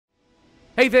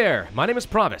Hey there, my name is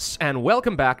Pravus, and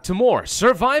welcome back to more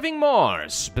Surviving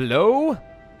Mars, Below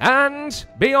and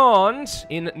Beyond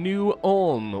in New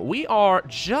Ulm. We are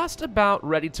just about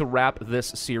ready to wrap this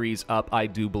series up, I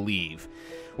do believe.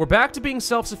 We're back to being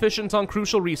self-sufficient on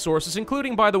crucial resources,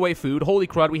 including, by the way, food. Holy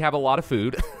crud, we have a lot of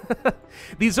food.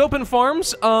 These open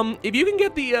farms, if you can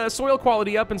get the soil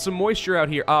quality up and some moisture out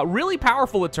here, really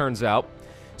powerful it turns out.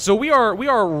 So we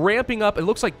are ramping up. It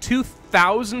looks like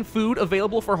 2,000 food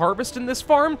available for harvest in this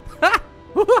farm.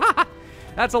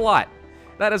 That's a lot.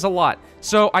 That is a lot.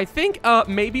 So I think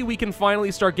maybe we can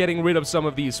finally start getting rid of some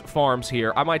of these farms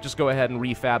here. I might just go ahead and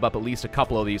refab up at least a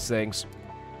couple of these things,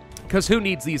 because who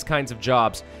needs these kinds of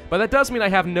jobs? But that does mean I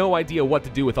have no idea what to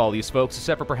do with all these folks,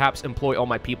 except for perhaps employ all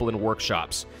my people in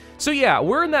workshops. So yeah,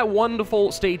 we're in that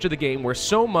wonderful stage of the game where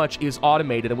so much is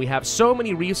automated and we have so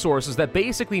many resources that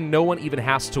basically no one even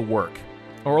has to work.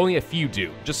 Or only a few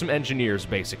do. Just some engineers,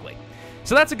 basically.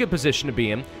 So that's a good position to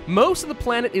be in. Most of the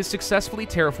planet is successfully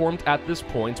terraformed at this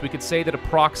point. We could say that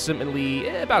approximately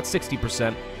about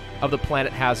 60% of the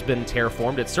planet has been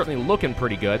terraformed. It's certainly looking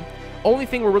pretty good. Only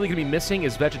thing we're really going to be missing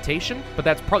is vegetation, but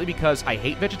that's partly because I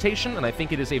hate vegetation, and I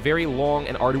think it is a very long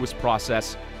and arduous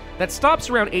process that stops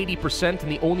around 80%,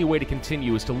 and the only way to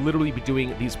continue is to literally be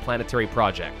doing these planetary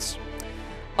projects.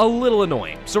 A little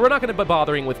annoying, so we're not going to be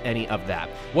bothering with any of that.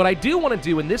 What I do want to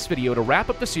do in this video to wrap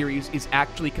up the series is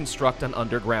actually construct an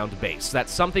underground base.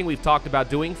 That's something we've talked about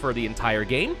doing for the entire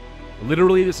game,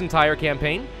 literally this entire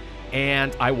campaign,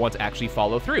 and I want to actually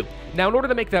follow through. Now, in order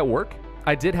to make that work,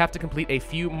 I did have to complete a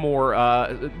few more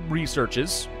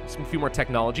researches, a few more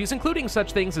technologies, including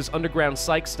such things as underground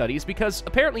psych studies, because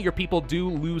apparently your people do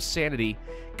lose sanity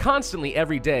constantly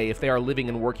every day if they are living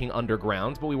and working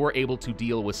underground, but we were able to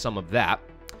deal with some of that.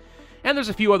 And there's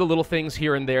a few other little things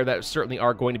here and there that certainly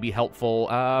are going to be helpful.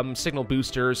 Signal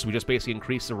boosters, we just basically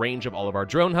increase the range of all of our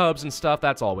drone hubs and stuff.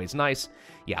 That's always nice.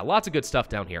 Yeah, lots of good stuff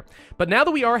down here. But now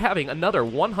that we are having another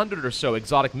 100 or so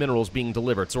exotic minerals being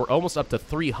delivered, so we're almost up to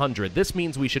 300, this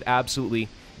means we should absolutely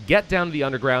get down to the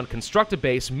underground, construct a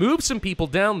base, move some people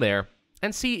down there,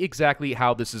 and see exactly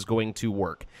how this is going to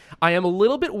work. I am a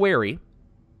little bit wary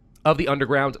of the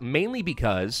underground, mainly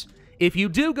because if you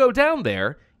do go down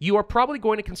there, you are probably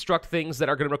going to construct things that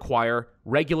are going to require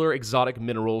regular exotic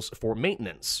minerals for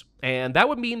maintenance. And that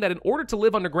would mean that in order to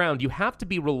live underground, you have to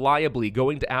be reliably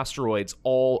going to asteroids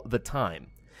all the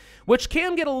time, which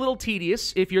can get a little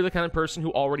tedious if you're the kind of person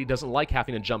who already doesn't like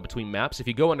having to jump between maps. If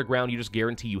you go underground, you just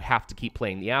guarantee you have to keep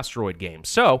playing the asteroid game.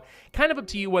 So, kind of up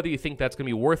to you whether you think that's going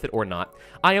to be worth it or not.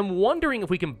 I am wondering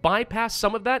if we can bypass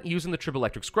some of that using the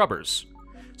triboelectric scrubbers.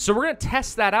 So we're going to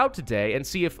test that out today and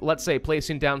see if, let's say,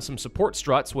 placing down some support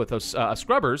struts with those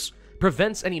scrubbers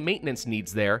prevents any maintenance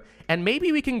needs there, and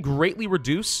maybe we can greatly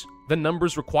reduce the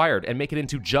numbers required and make it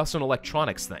into just an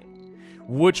electronics thing,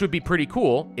 which would be pretty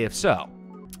cool if so.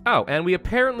 Oh, and we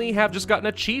apparently have just got an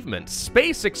achievement,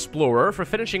 Space Explorer, for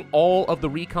finishing all of the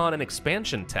recon and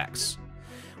expansion techs.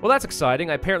 Well, that's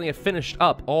exciting. I apparently have finished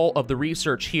up all of the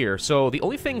research here, so the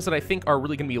only things that I think are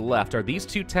really going to be left are these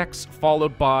two techs,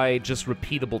 followed by just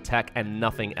repeatable tech and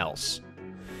nothing else.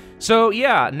 So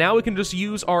yeah, now we can just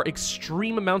use our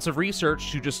extreme amounts of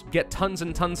research to just get tons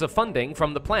and tons of funding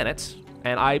from the planet,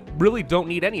 and I really don't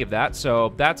need any of that,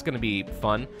 so that's going to be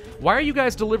fun. Why are you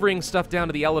guys delivering stuff down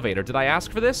to the elevator? Did I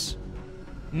ask for this?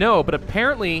 No, but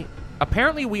apparently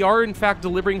we are in fact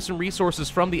delivering some resources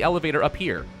from the elevator up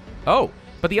here. Oh.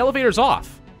 But the elevator's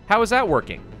off. How is that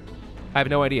working? I have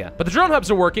no idea. But the drone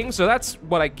hubs are working, so that's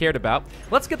what I cared about.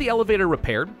 Let's get the elevator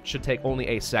repaired. Should take only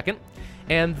a second.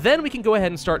 And then we can go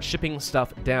ahead and start shipping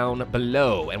stuff down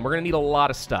below. And we're going to need a lot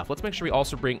of stuff. Let's make sure we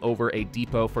also bring over a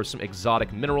depot for some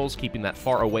exotic minerals, keeping that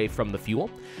far away from the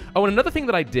fuel. Oh, and another thing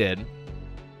that I did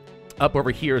up over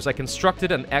here is I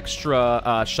constructed an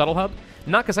extra shuttle hub.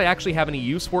 Not because I actually have any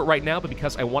use for it right now, but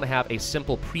because I want to have a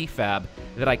simple prefab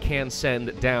that I can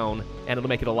send down, and it'll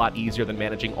make it a lot easier than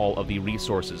managing all of the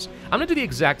resources. I'm going to do the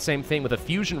exact same thing with a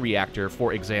fusion reactor,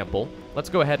 for example. Let's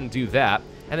go ahead and do that,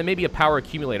 and then maybe a power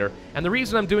accumulator. And the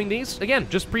reason I'm doing these, again,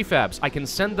 just prefabs. I can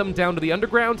send them down to the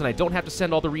underground, and I don't have to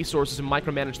send all the resources and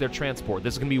micromanage their transport.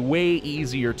 This is going to be way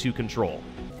easier to control.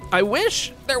 I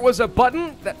wish there was a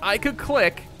button that I could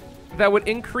click that would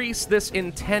increase this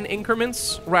in 10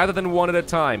 increments rather than one at a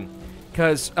time.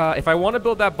 Because if I want to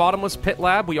build that bottomless pit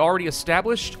lab we already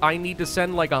established, I need to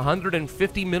send like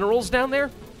 150 minerals down there,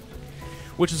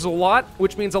 which is a lot,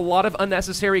 which means a lot of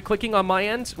unnecessary clicking on my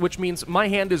end, which means my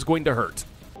hand is going to hurt.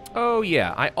 Oh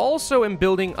yeah, I also am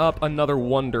building up another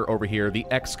wonder over here, the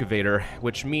excavator,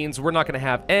 which means we're not going to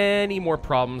have any more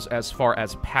problems as far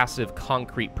as passive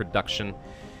concrete production.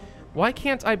 Why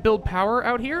can't I build power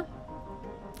out here?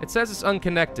 It says it's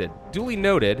unconnected. Duly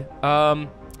noted.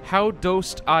 How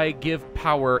dost I give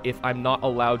power if I'm not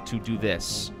allowed to do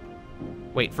this?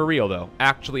 Wait, for real, though.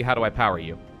 Actually, how do I power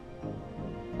you?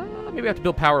 Maybe I have to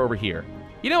build power over here.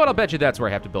 You know what? I'll bet you that's where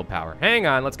I have to build power. Hang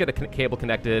on. Let's get a cable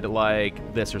connected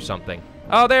like this or something.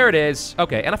 Oh, there it is.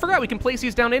 Okay, and I forgot we can place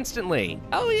these down instantly.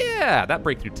 Oh, yeah. That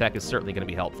breakthrough tech is certainly going to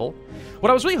be helpful. What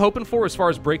I was really hoping for as far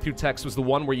as breakthrough techs was the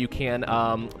one where you can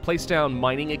place down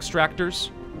mining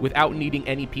extractors without needing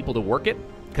any people to work it,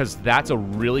 because that's a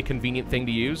really convenient thing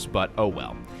to use, but oh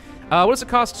well. What does it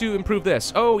cost to improve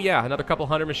this? Oh, yeah, another couple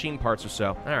hundred machine parts or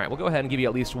so. All right, we'll go ahead and give you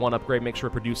at least one upgrade. Make sure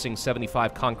we're producing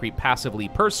 75 concrete passively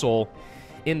per soul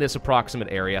in this approximate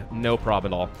area. No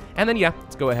problem at all. And then, yeah,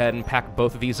 let's go ahead and pack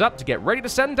both of these up to get ready to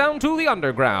send down to the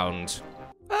underground.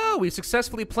 Oh, we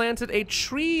successfully planted a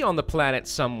tree on the planet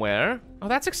somewhere. Oh,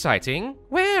 that's exciting.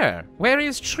 Where? Where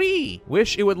is tree?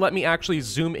 Wish it would let me actually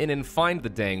zoom in and find the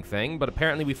dang thing, but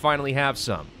apparently we finally have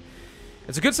some.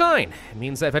 It's a good sign. It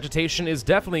means that vegetation is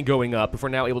definitely going up if we're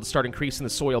now able to start increasing the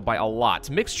soil by a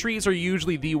lot. Mixed trees are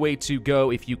usually the way to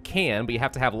go if you can, but you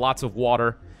have to have lots of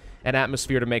water and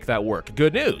atmosphere to make that work.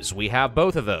 Good news, we have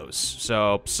both of those.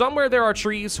 So somewhere there are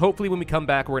trees. Hopefully when we come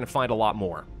back, we're going to find a lot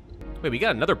more. Wait, we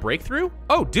got another breakthrough?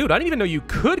 Oh, dude, I didn't even know you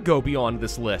could go beyond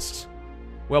this list.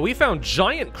 Well, we found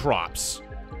giant crops.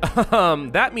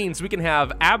 That means we can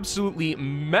have absolutely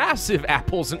massive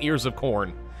apples and ears of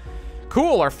corn.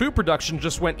 Cool, our food production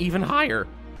just went even higher.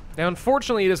 Now,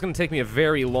 unfortunately, it is going to take me a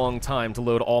very long time to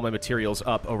load all my materials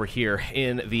up over here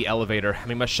in the elevator. I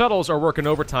mean, my shuttles are working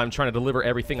overtime trying to deliver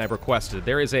everything I've requested.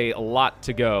 There is a lot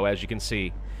to go, as you can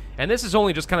see. And this is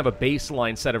only just kind of a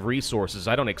baseline set of resources.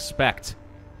 I don't expect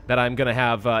that I'm going to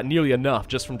have nearly enough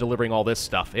just from delivering all this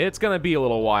stuff. It's going to be a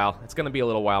little while. It's going to be a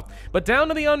little while. But down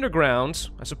to the underground,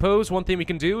 I suppose one thing we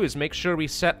can do is make sure we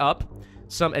set up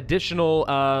some additional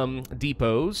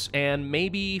depots and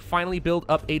maybe finally build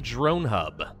up a drone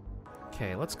hub.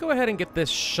 Okay, let's go ahead and get this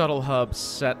shuttle hub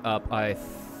set up, I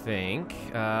think,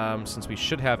 since we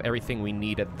should have everything we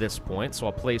need at this point. So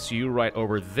I'll place you right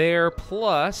over there,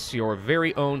 plus your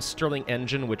very own Stirling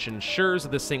engine, which ensures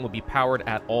that this thing will be powered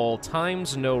at all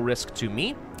times. No risk to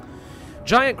me.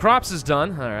 Giant crops is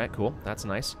done. All right, cool. That's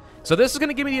nice. So this is going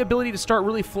to give me the ability to start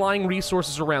really flying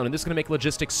resources around, and this is going to make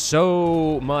logistics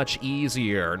so much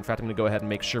easier. In fact, I'm going to go ahead and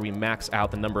make sure we max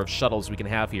out the number of shuttles we can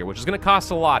have here, which is going to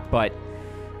cost a lot, but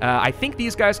I think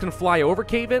these guys can fly over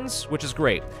cave-ins, which is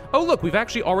great. Oh, look, we've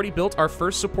actually already built our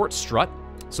first support strut.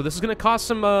 So this is going to cost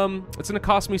some, it's going to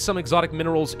cost me some exotic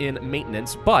minerals in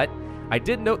maintenance, but I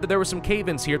did note that there were some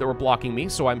cave-ins here that were blocking me,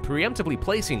 so I'm preemptively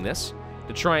placing this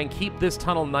to try and keep this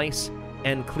tunnel nice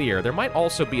and clear. There might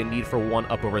also be a need for one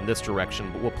up over in this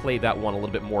direction, but we'll play that one a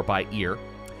little bit more by ear.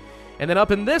 And then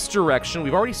up in this direction,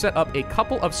 we've already set up a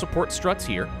couple of support struts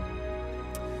here.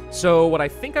 So what I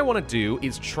think I want to do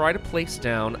is try to place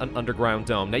down an underground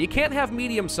dome. Now, you can't have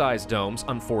medium-sized domes,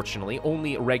 unfortunately,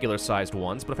 only regular-sized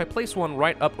ones, but if I place one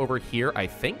right up over here, I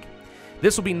think,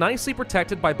 this will be nicely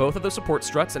protected by both of the support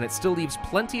struts, and it still leaves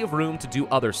plenty of room to do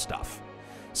other stuff.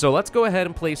 So let's go ahead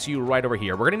and place you right over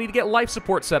here. We're going to need to get life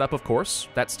support set up, of course.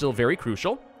 That's still very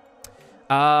crucial.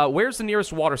 Where's the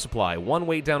nearest water supply? One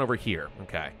way down over here.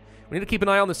 Okay. We need to keep an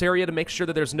eye on this area to make sure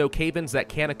that there's no cave-ins that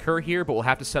can occur here, but we'll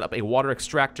have to set up a water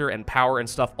extractor and power and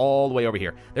stuff all the way over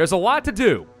here. There's a lot to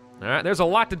do. All right, there's a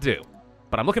lot to do,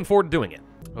 but I'm looking forward to doing it.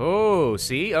 Oh,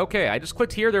 see? Okay, I just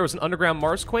clicked here. There was an underground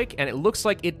Marsquake, and it looks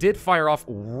like it did fire off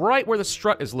right where the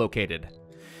strut is located.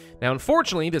 Now,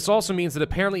 unfortunately, this also means that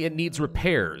apparently it needs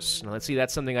repairs. Now, let's see,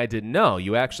 that's something I didn't know.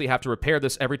 You actually have to repair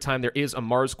this every time there is a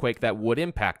Marsquake that would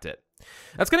impact it.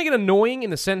 That's going to get annoying in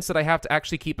the sense that I have to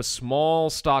actually keep a small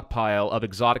stockpile of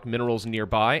exotic minerals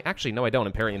nearby. Actually, no, I don't,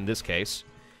 apparently in this case,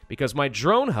 because my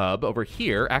drone hub over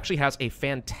here actually has a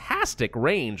fantastic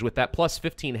range with that plus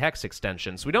 15 hex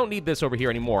extension, so we don't need this over here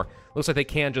anymore. Looks like they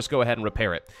can just go ahead and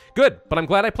repair it. Good, but I'm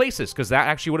glad I placed this, because that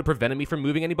actually would have prevented me from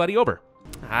moving anybody over.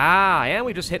 Ah, and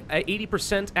we just hit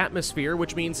 80% atmosphere,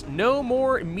 which means no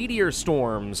more meteor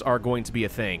storms are going to be a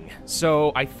thing.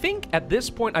 So I think at this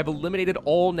point I've eliminated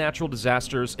all natural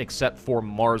disasters except for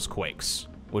Marsquakes,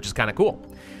 which is kind of cool.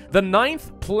 The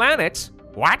 9th planet.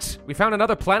 What? We found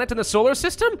another planet in the solar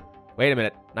system? Wait a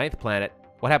minute. 9th planet.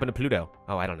 What happened to Pluto?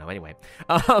 Oh, I don't know. Anyway.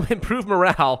 Improve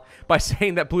morale by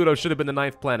saying that Pluto should have been the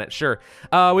 9th planet. Sure.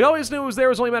 We always knew it was there. It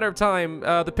was only a matter of time.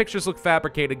 The pictures look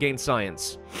fabricated. Gain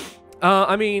science.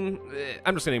 I mean,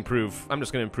 I'm just going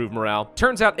to improve morale.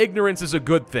 Turns out ignorance is a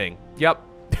good thing. Yep.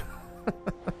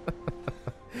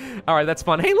 All right, that's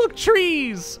fun. Hey, look,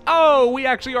 trees! Oh, we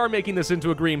actually are making this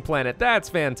into a green planet. That's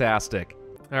fantastic.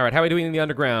 All right, how are we doing in the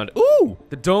underground? Ooh,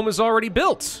 the dome is already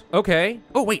built. Okay.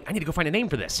 Oh, wait, I need to go find a name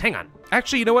for this. Hang on.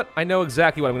 Actually, you know what? I know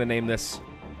exactly what I'm going to name this.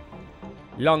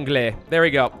 L'Anglais. There we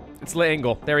go. It's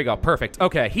L'Angle. There we go. Perfect.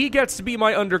 Okay, he gets to be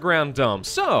my underground dome.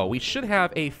 So, we should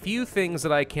have a few things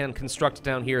that I can construct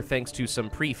down here thanks to some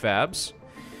prefabs.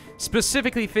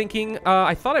 Specifically thinking,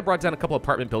 I thought I brought down a couple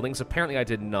apartment buildings. Apparently I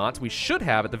did not. We should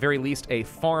have, at the very least, a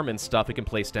farm and stuff we can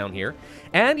place down here.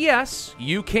 And yes,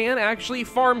 you can actually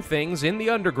farm things in the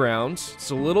underground.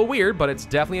 It's a little weird, but it's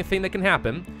definitely a thing that can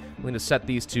happen. I'm going to set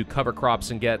these to cover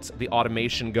crops and get the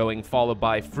automation going, followed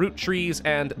by fruit trees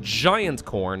and giant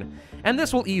corn. And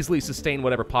this will easily sustain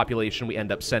whatever population we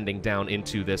end up sending down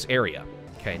into this area.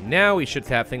 Okay, now we should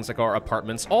have things like our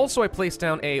apartments. Also, I placed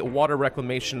down a water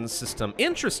reclamation system.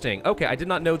 Interesting. Okay, I did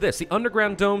not know this. The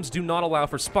underground domes do not allow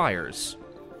for spires.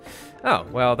 Oh,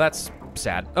 well, that's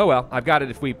sad. Oh, well, I've got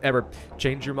it if we ever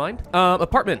change your mind.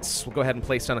 Apartments. We'll go ahead and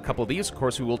place down a couple of these. Of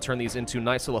course, we will turn these into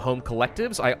nice little home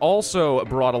collectives. I also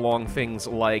brought along things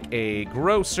like a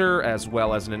grocer, as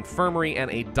well as an infirmary and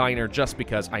a diner, just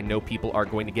because I know people are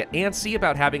going to get antsy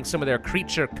about having some of their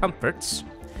creature comforts.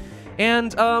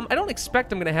 And I don't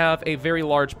expect I'm going to have a very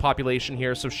large population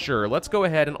here, so sure, let's go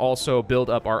ahead and also build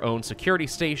up our own security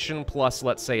station, plus,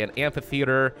 let's say, an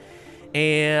amphitheater.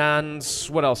 And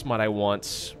what else might I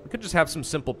want? We could just have some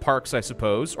simple parks, I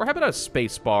suppose. Or how about a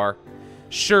space bar?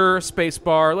 Sure, space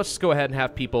bar. Let's just go ahead and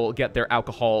have people get their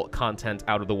alcohol content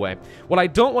out of the way. What I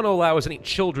don't want to allow is any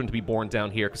children to be born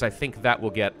down here, because I think that will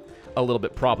get a little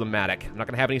bit problematic. I'm not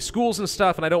going to have any schools and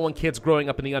stuff, and I don't want kids growing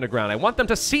up in the underground. I want them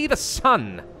to see the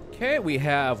sun. Okay, we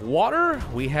have water,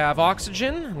 we have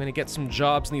oxygen, I'm going to get some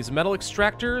jobs in these metal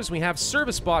extractors, we have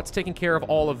service bots taking care of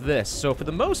all of this. So for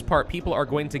the most part, people are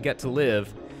going to get to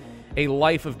live a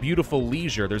life of beautiful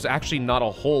leisure. There's actually not a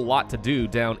whole lot to do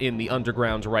down in the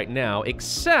underground right now,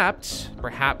 except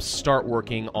perhaps start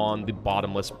working on the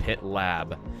bottomless pit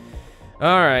lab.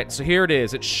 Alright, so here it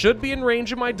is. It should be in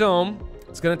range of my dome.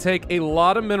 It's going to take a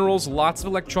lot of minerals, lots of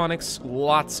electronics,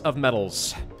 lots of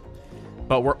metals.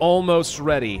 But we're almost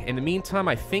ready. In the meantime,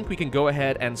 I think we can go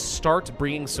ahead and start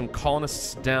bringing some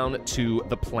colonists down to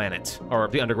the planet. Or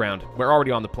the underground. We're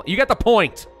already on the planet. You get the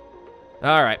point!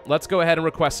 Alright, let's go ahead and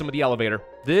request some of the elevator.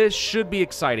 This should be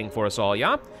exciting for us all,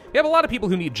 yeah? We have a lot of people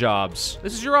who need jobs.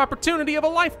 This is your opportunity of a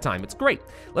lifetime. It's great.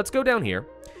 Let's go down here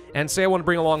and say I want to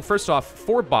bring along, first off,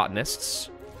 4 botanists.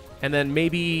 And then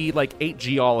maybe, like, 8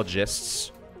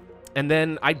 geologists. And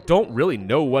then I don't really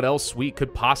know what else we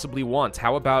could possibly want.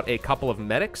 How about a couple of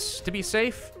medics to be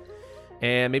safe?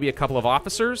 And maybe a couple of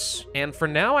officers? And for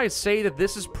now, I say that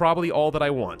this is probably all that I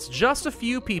want. Just a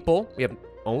few people. We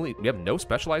have no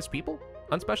specialized people?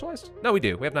 Unspecialized? No, we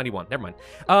do. We have 91. Never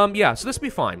mind. Yeah, so this will be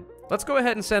fine. Let's go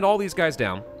ahead and send all these guys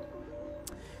down.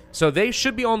 So they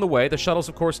should be on the way. The shuttles,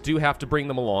 of course, do have to bring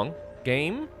them along.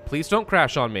 Game, please don't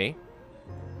crash on me.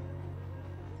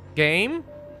 Game?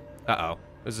 Uh-oh.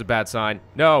 This is a bad sign.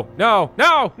 No, no,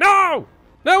 no, no!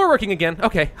 No, we're working again.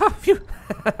 Okay. Phew.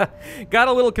 Got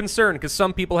a little concerned, because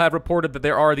some people have reported that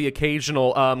there are the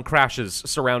occasional crashes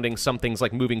surrounding some things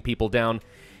like moving people down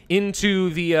into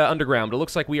the underground. It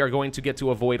looks like we are going to get to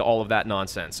avoid all of that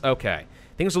nonsense. Okay.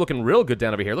 Things are looking real good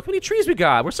down over here. Look how many trees we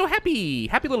got. We're so happy.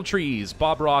 Happy little trees.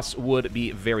 Bob Ross would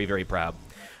be very, very proud.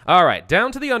 All right,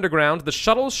 down to the underground. The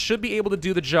shuttles should be able to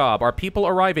do the job. Are people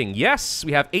arriving? Yes,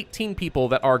 we have 18 people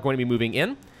that are going to be moving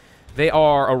in. They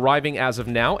are arriving as of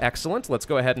now. Excellent. Let's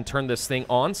go ahead and turn this thing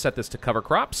on. Set this to cover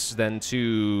crops, then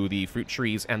to the fruit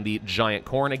trees and the giant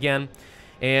corn again.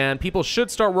 And people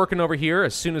should start working over here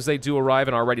as soon as they do arrive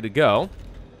and are ready to go.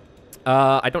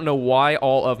 I don't know why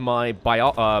all of my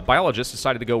biologists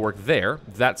decided to go work there.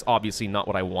 That's obviously not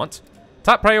what I want.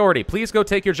 Top priority, please go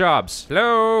take your jobs.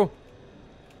 Hello?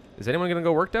 Is anyone going to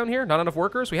go work down here? Not enough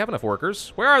workers? We have enough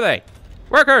workers. Where are they?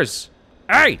 Workers!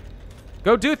 Hey!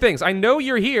 Go do things. I know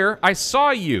you're here. I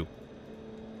saw you.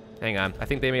 Hang on. I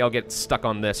think they may all get stuck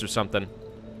on this or something.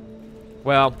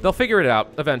 Well, they'll figure it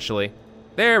out eventually.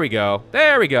 There we go.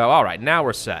 There we go. All right, now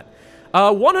we're set.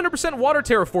 100% water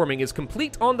terraforming is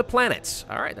complete on the planet.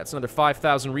 All right, that's another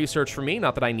 5,000 research for me.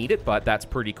 Not that I need it, but that's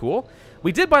pretty cool.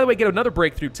 We did, by the way, get another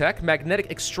breakthrough tech, magnetic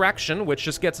extraction, which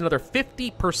just gets another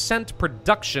 50%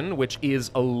 production, which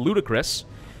is ludicrous.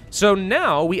 So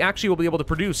now we actually will be able to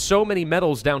produce so many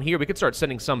metals down here, we could start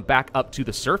sending some back up to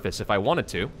the surface if I wanted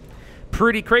to.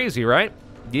 Pretty crazy, right?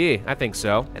 Yeah, I think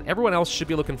so. And everyone else should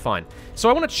be looking fine. So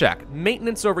I want to check.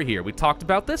 Maintenance over here. We talked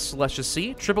about this. Let's just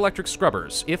see. Triple electric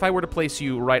scrubbers. If I were to place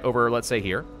you right over, let's say,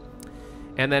 here.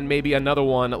 And then maybe another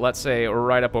one, let's say,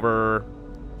 right up over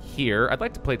here. I'd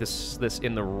like to play this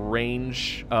in the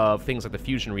range of things like the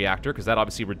fusion reactor, because that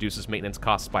obviously reduces maintenance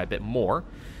costs by a bit more.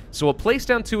 So we'll place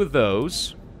down 2 of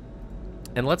those.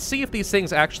 And let's see if these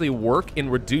things actually work in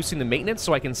reducing the maintenance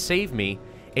so I can save me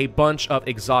a bunch of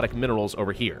exotic minerals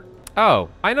over here. Oh,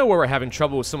 I know where we're having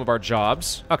trouble with some of our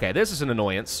jobs. Okay, this is an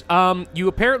annoyance. You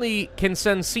apparently can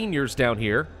send seniors down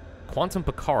here. Quantum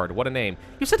Picard, what a name.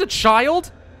 You sent a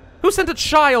child? Who sent a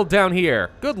child down here?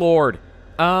 Good lord.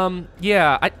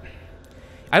 Yeah,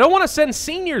 I don't want to send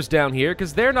seniors down here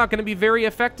because they're not going to be very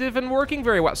effective and working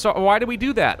very well. So why do we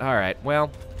do that? All right,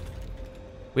 well,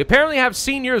 we apparently have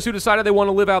seniors who decided they want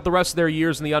to live out the rest of their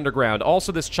years in the underground.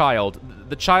 Also this child.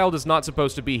 The child is not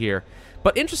supposed to be here.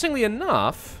 But interestingly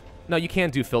enough... No, you can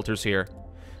do filters here.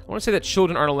 I want to say that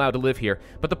children aren't allowed to live here.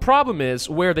 But the problem is,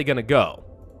 where are they going to go?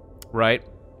 Right?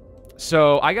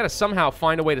 So I got to somehow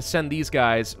find a way to send these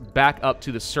guys back up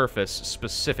to the surface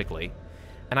specifically.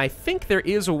 And I think there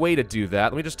is a way to do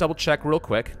that. Let me just double check real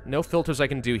quick. No filters I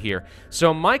can do here.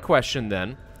 So my question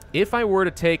then, if I were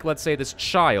to take, let's say, this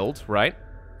child, right?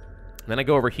 Then I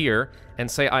go over here and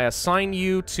say I assign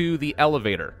you to the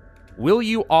elevator. Will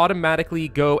you automatically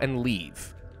go and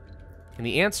leave? And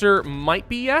the answer might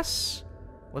be yes.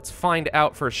 Let's find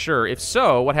out for sure. If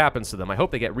so, what happens to them? I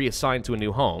hope they get reassigned to a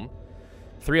new home.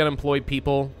 3 unemployed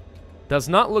people. Does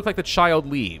not look like the child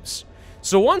leaves.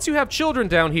 So once you have children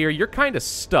down here, you're kind of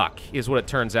stuck, is what it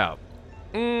turns out.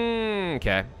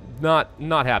 Okay. Not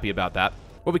happy about that.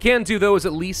 What we can do, though, is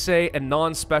at least say a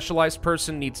non-specialized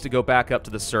person needs to go back up to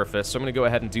the surface. So I'm going to go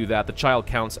ahead and do that. The child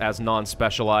counts as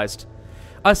non-specialized.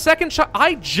 A second child...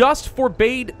 I just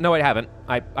forbade... No, I haven't.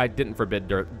 I didn't forbid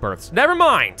births. Never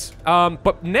mind.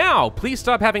 But now, please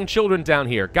stop having children down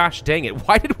here. Gosh dang it.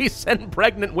 Why did we send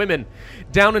pregnant women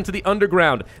down into the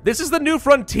underground? This is the new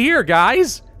frontier,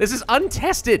 guys. This is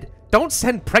untested. Don't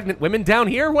send pregnant women down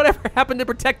here. Whatever happened to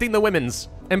protecting the women's?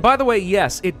 And by the way,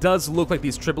 yes, it does look like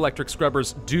these triboelectric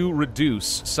scrubbers do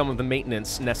reduce some of the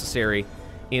maintenance necessary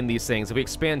in these things. If we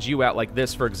expand you out like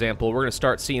this, for example, we're going to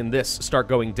start seeing this start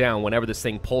going down whenever this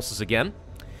thing pulses again,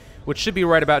 which should be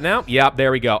right about now. Yep,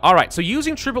 there we go. All right, so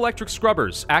using triboelectric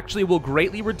scrubbers actually will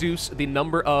greatly reduce the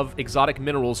number of exotic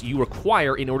minerals you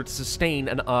require in order to sustain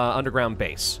an underground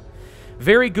base.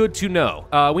 Very good to know.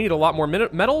 We need a lot more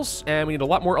metals, and we need a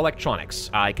lot more electronics.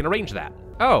 I can arrange that.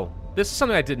 Oh, this is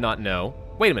something I did not know.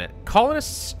 Wait a minute.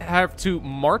 Colonists have to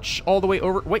march all the way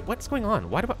over... Wait, what's going on?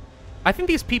 Why do I think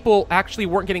these people actually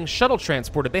weren't getting shuttle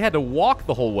transported. They had to walk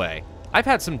the whole way. I've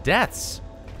had some deaths.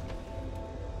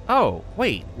 Oh,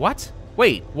 wait, what?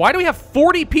 Wait, why do we have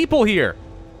 40 people here?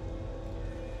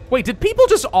 Wait, did people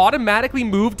just automatically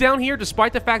move down here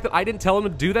despite the fact that I didn't tell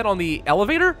them to do that on the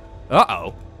elevator?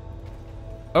 Uh-oh.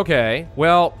 Okay,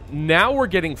 well, now we're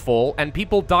getting full, and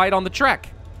people died on the trek.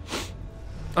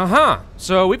 Uh-huh,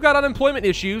 so we've got unemployment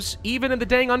issues, even in the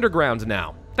dang underground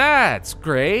now. That's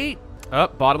great. Oh,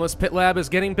 bottomless pit lab is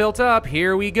getting built up.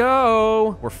 Here we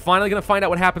go. We're finally going to find out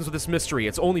what happens with this mystery.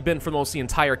 It's only been for most the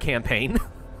entire campaign.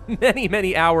 Many,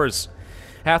 many hours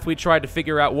hath we tried to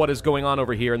figure out what is going on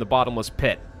over here in the bottomless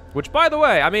pit. Which, by the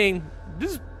way, I mean,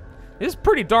 this is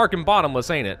pretty dark and bottomless,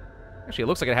 ain't it? Actually, it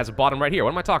looks like it has a bottom right here.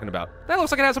 What am I talking about? That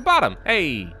looks like it has a bottom.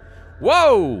 Hey.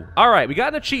 Whoa. All right, we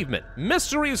got an achievement.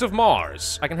 Mysteries of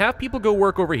Mars. I can have people go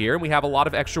work over here, and we have a lot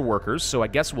of extra workers, so I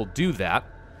guess we'll do that.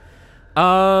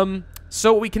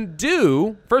 So what we can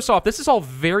do, first off, this is all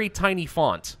very tiny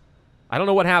font. I don't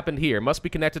know what happened here. Must be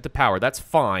connected to power. That's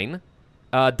fine.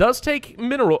 Does take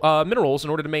minerals in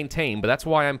order to maintain, but that's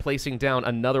why I'm placing down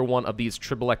another one of these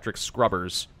triboelectric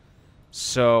scrubbers.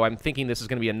 So I'm thinking this is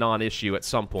going to be a non-issue at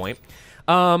some point.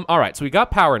 All right, so we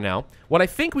got power now. What I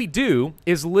think we do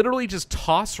is literally just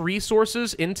toss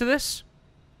resources into this,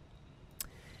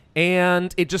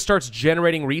 and it just starts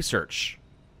generating research,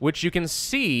 which you can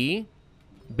see...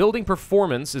 Building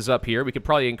performance is up here. We could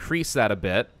probably increase that a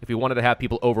bit if we wanted to have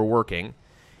people overworking.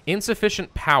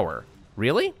 Insufficient power.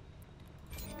 Really?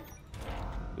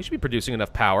 We should be producing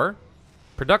enough power.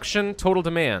 Production, total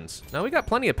demands. No, we got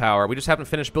plenty of power. We just haven't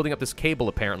finished building up this cable,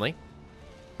 apparently.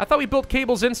 I thought we built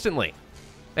cables instantly.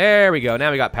 There we go.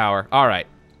 Now we got power. All right.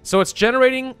 So it's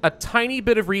generating a tiny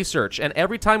bit of research, and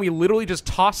every time we literally just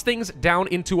toss things down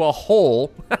into a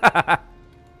hole...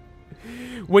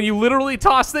 When you literally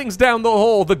toss things down the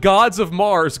hole, the gods of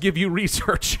Mars give you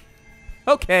research.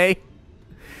 Okay.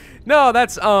 No,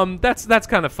 that's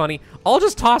kind of funny. I'll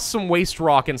just toss some waste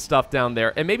rock and stuff down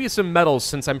there, and maybe some metals,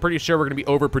 since I'm pretty sure we're going to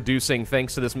be overproducing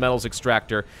thanks to this metals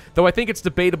extractor, though I think it's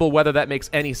debatable whether that makes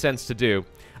any sense to do.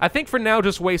 I think for now,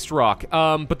 just waste rock,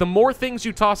 but the more things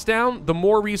you toss down, the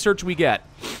more research we get.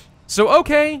 So,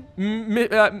 okay,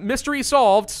 mystery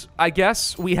solved, I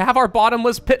guess. We have our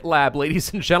bottomless pit lab,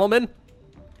 ladies and gentlemen.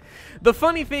 The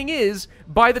funny thing is,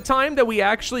 by the time that we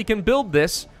actually can build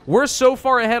this, we're so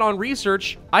far ahead on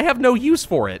research, I have no use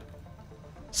for it.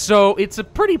 So it's a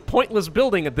pretty pointless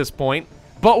building at this point,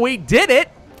 but we did it!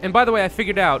 And by the way, I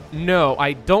figured out, no,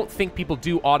 I don't think people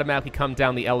do automatically come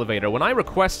down the elevator. When I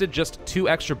requested just 2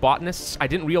 extra botanists, I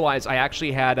didn't realize I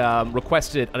actually had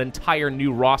requested an entire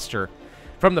new roster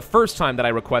from the first time that I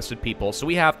requested people. So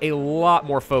we have a lot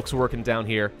more folks working down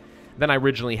here than I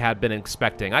originally had been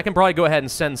expecting. I can probably go ahead and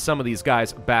send some of these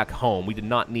guys back home. We did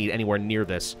not need anywhere near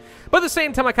this. But at the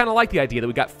same time, I kind of like the idea that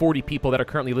we got 40 people that are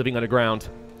currently living underground.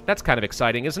 That's kind of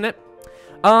exciting, isn't it?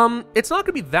 It's not going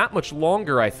to be that much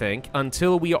longer, I think,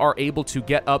 until we are able to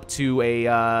get up to a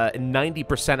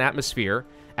 90% atmosphere,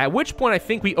 at which point I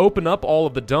think we open up all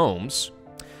of the domes.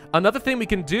 Another thing we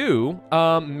can do,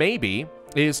 maybe,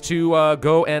 is to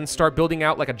go and start building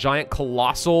out like a giant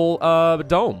colossal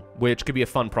dome, which could be a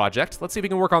fun project. Let's see if we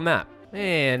can work on that.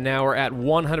 And now we're at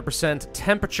 100%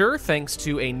 temperature, thanks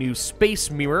to a new space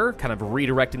mirror, kind of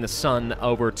redirecting the sun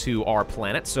over to our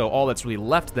planet. So all that's really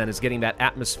left then is getting that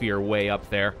atmosphere way up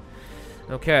there.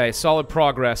 Okay, solid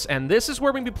progress. And this is where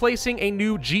we're going to be placing a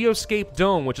new geoscape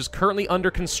dome, which is currently under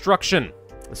construction.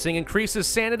 This thing increases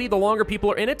sanity the longer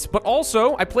people are in it, but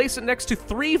also I place it next to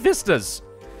 3 vistas.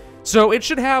 So it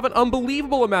should have an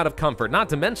unbelievable amount of comfort, not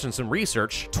to mention some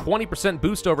research. 20%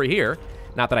 boost over here.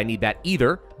 Not that I need that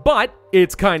either, but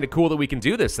it's kind of cool that we can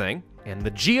do this thing. And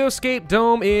the geoscape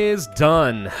dome is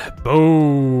done.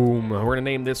 Boom. We're going to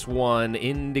name this one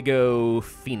Indigo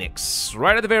Phoenix.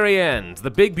 Right at the very end.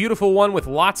 The big, beautiful one with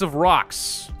lots of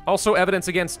rocks. Also evidence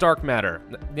against dark matter.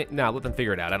 Now, let them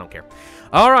figure it out. I don't care.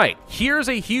 All right. Here's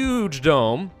a huge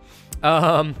dome.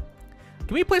 Can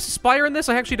we place a spire in this?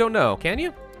 I actually don't know. Can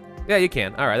you? Yeah, you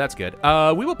can. All right, that's good.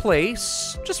 We will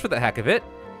place, just for the heck of it,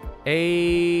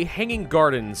 a hanging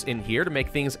gardens in here to make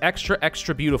things extra,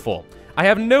 extra beautiful. I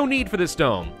have no need for this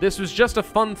dome. This was just a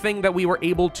fun thing that we were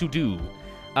able to do.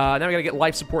 Now we gotta get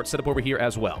life support set up over here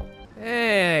as well.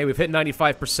 Hey, we've hit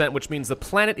 95%, which means the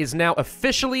planet is now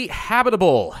officially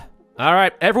habitable. All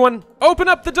right, everyone, open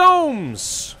up the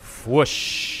domes.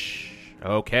 Whoosh.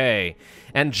 Okay.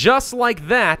 And just like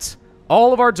that,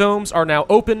 all of our domes are now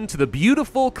open to the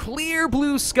beautiful, clear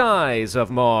blue skies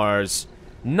of Mars.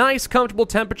 Nice, comfortable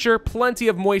temperature, plenty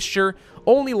of moisture,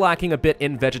 only lacking a bit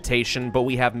in vegetation, but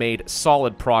we have made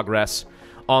solid progress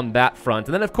on that front.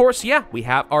 And then, of course, yeah, we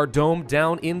have our dome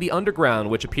down in the underground,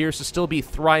 which appears to still be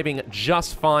thriving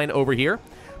just fine over here.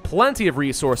 Plenty of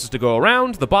resources to go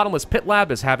around. The Bottomless Pit Lab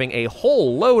is having a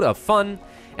whole load of fun.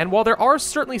 And while there are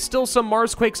certainly still some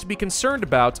Marsquakes to be concerned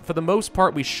about, for the most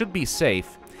part, we should be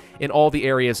safe in all the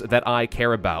areas that I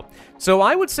care about. So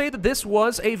I would say that this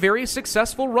was a very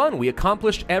successful run. We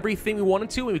accomplished everything we wanted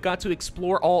to, and we got to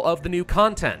explore all of the new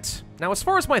content. Now, as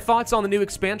far as my thoughts on the new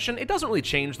expansion, it doesn't really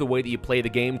change the way that you play the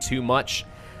game too much.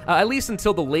 At least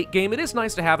until the late game, it is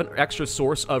nice to have an extra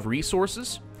source of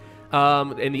resources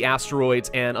in the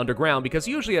asteroids and underground, because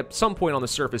usually at some point on the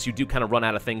surface you do kind of run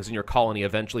out of things and your colony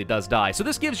eventually does die. So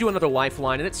this gives you another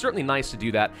lifeline, and it's certainly nice to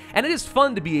do that, and it is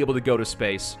fun to be able to go to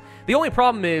space. The only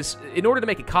problem is, in order to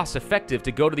make it cost-effective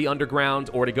to go to the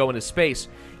underground or to go into space,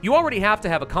 you already have to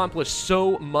have accomplished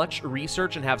so much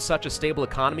research and have such a stable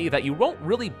economy that you won't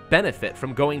really benefit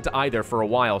from going to either for a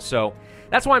while. So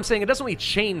that's why I'm saying it doesn't really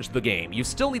change the game. You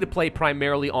still need to play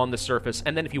primarily on the surface,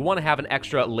 and then if you want to have an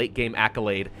extra late-game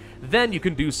accolade, then you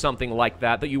can do something like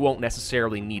that you won't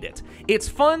necessarily need it. It's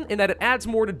fun in that it adds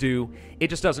more to do, it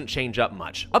just doesn't change up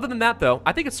much. Other than that, though,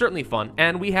 I think it's certainly fun,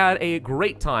 and we had a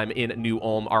great time in New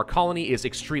Ulm. Our colony is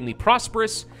extremely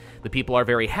prosperous, the people are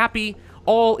very happy,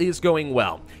 all is going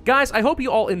well. Guys, I hope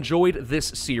you all enjoyed this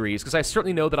series, because I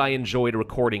certainly know that I enjoyed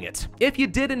recording it. If you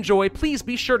did enjoy, please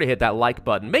be sure to hit that like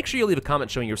button. Make sure you leave a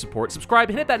comment showing your support, subscribe,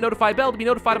 and hit that notify bell to be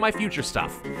notified of my future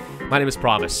stuff. My name is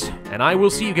Pravus, and I will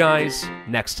see you guys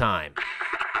next time.